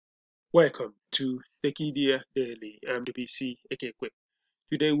Welcome to Tekedia Daily. I'm Ndubuisi Ekekwe.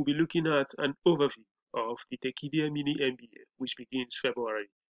 Today we'll be looking at an overview of the Tekedia Mini-MBA, which begins February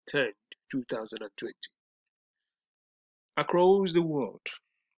 10, 2020. Across the world,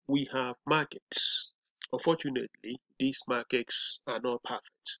 we have markets. Unfortunately, these markets are not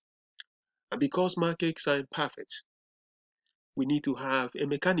perfect. And because markets are imperfect, we need to have a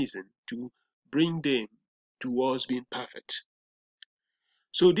mechanism to bring them towards being perfect.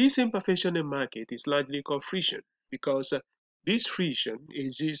 So this imperfection in market is largely called friction because this friction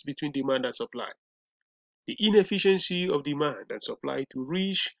exists between demand and supply. The inefficiency of demand and supply to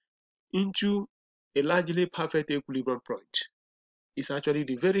reach into a largely perfect equilibrium point is actually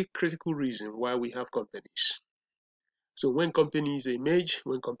the very critical reason why we have companies. So when companies emerge,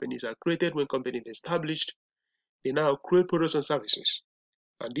 when companies are created, when companies are established, they now create products and services.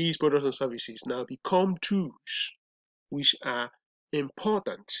 And these products and services now become tools which are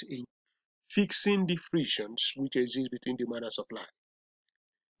important in fixing the frictions which exist between demand and supply.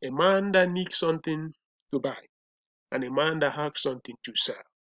 A man that needs something to buy and a man that has something to sell.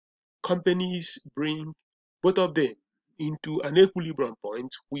 Companies bring both of them into an equilibrium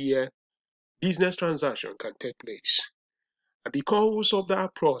point where business transaction can take place. And because of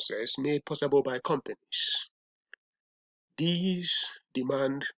that process made possible by companies, these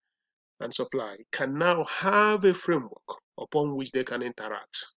demand and supply can now have a framework upon which they can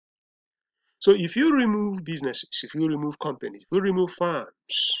interact. So if you remove businesses, if you remove companies, if you remove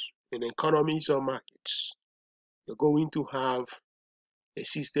firms in economies or markets, you're going to have a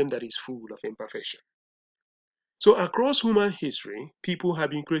system that is full of imperfection. So across human history, people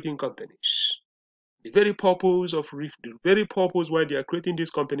have been creating companies. The very purpose why they are creating this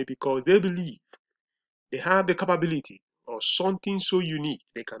company because they believe they have the capability or something so unique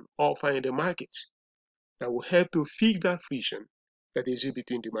they can offer in the market that will help to fix that friction that is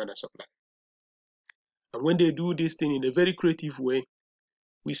between demand and supply. And when they do this thing in a very creative way,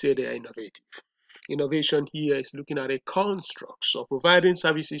 we say they are innovative. Innovation here is looking at a construct of providing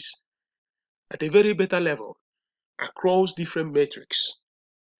services at a very better level across different metrics,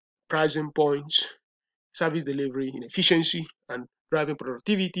 pricing points, service delivery in efficiency, and driving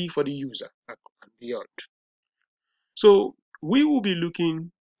productivity for the user and beyond. So we will be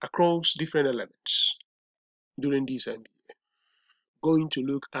looking across different elements during this MBA, going to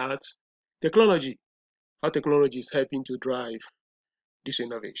look at technology, how technology is helping to drive this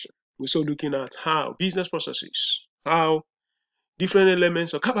innovation. We're also looking at how business processes, how different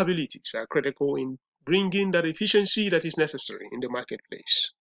elements or capabilities are critical in bringing that efficiency that is necessary in the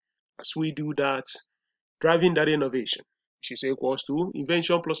marketplace. As we do that, driving that innovation, which is equals to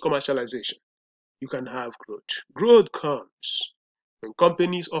invention plus commercialization, you can have growth. Growth comes when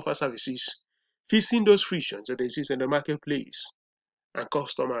companies offer services, fixing those frictions that exist in the marketplace, and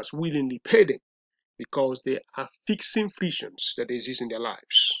customers willingly pay them because they are fixing frictions that exist in their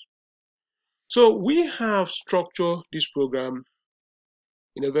lives. So we have structured this program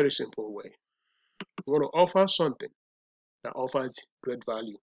in a very simple way. We want to offer something that offers great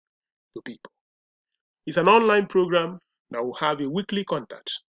value to people. It's an online program that will have a weekly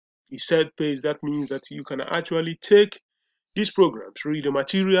contact. It's self-paced. That means that you can actually take these programs, read the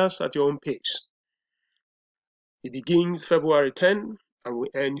materials at your own pace. It begins February 10 and will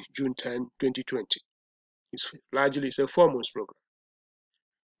end June 10, 2020. It's a 4-month program.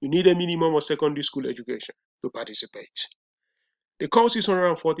 You need a minimum of secondary school education to participate. The cost is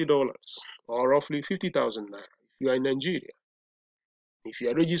 $140 or roughly 50,000 naira if you are in Nigeria. If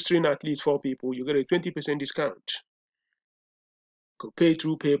you are registering at least 4 people, you get a 20% discount. You could pay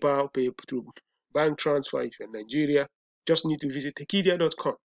through PayPal, pay through bank transfer if you're in Nigeria. Just need to visit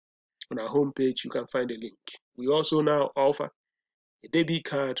tekedia.com. On our homepage, you can find a link. We also now offer a debit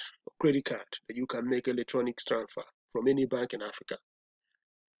card or credit card that you can make electronic transfer from any bank in Africa.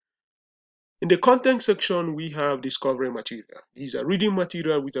 In the content section, we have discovery material. These are reading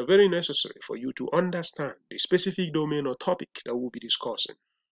material which are very necessary for you to understand the specific domain or topic that we'll be discussing.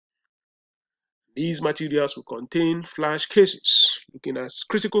 These materials will contain flash cases looking at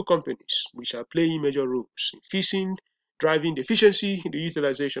critical companies which are playing major roles in fixing, driving the efficiency in the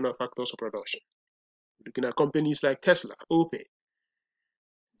utilization of factors of production. Looking at companies like Tesla, Opel.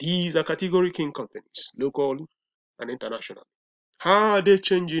 These are category king companies, local and international. How are they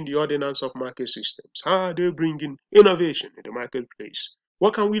changing the ordinance of market systems? How are they bringing innovation in the marketplace?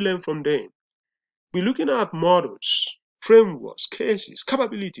 What can we learn from them? We're looking at models, frameworks, cases,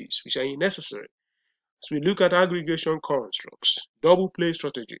 capabilities which are necessary as we look at aggregation constructs, double play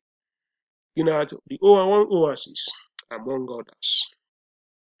strategy, looking at the one oasis, among others.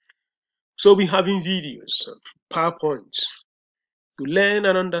 So we're having videos, PowerPoints, to learn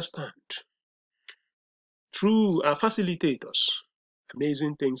and understand through our facilitators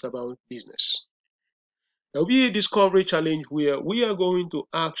amazing things about business. There will be a discovery challenge where we are going to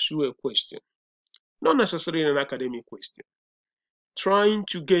ask you a question, not necessarily an academic question, trying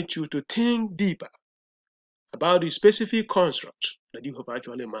to get you to think deeper about the specific construct that you have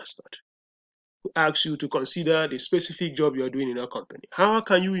actually mastered. We ask you to consider the specific job you are doing in a company. How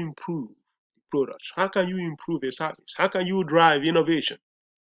can you improve the product? How can you improve a service? How can you drive innovation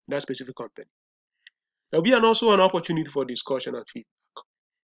in that specific company? There will be also an opportunity for discussion and feedback.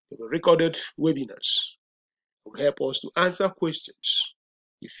 There will be recorded webinars that will help us to answer questions,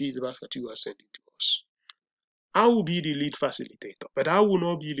 the feedback that you are sending to us. I will be the lead facilitator, but I will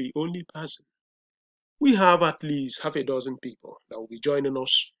not be the only person. We have at least half a dozen people that will be joining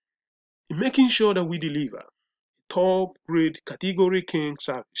us in making sure that we deliver a top-grade category king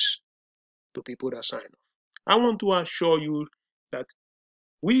service to people that sign up. I want to assure you that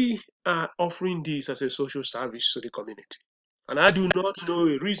we are offering this as a social service to the community. And I do not know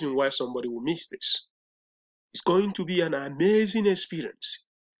a reason why somebody will miss this. It's going to be an amazing experience.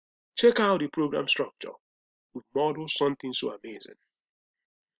 Check out the program structure. We've modeled something so amazing.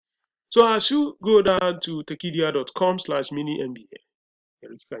 So as you go down to tekedia.com/mini-MBA,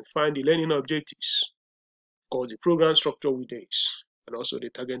 you can find the learning objectives, of course, the program structure with this, and also the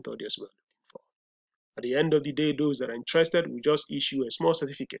target audience we're looking for. At the end of the day, those that are interested will just issue a small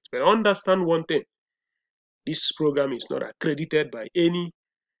certificate. But understand one thing, this program is not accredited by any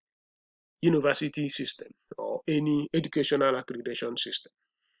university system or any educational accreditation system.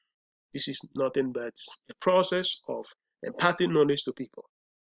 This is nothing but a process of imparting knowledge to people.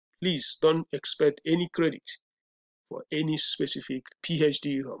 Please don't expect any credit for any specific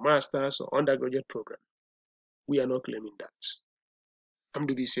PhD or master's or undergraduate program. We are not claiming that. I'm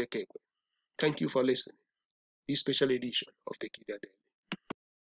Ndubuisi Ekekwe. Thank you for listening to this special edition of Tekedia Day.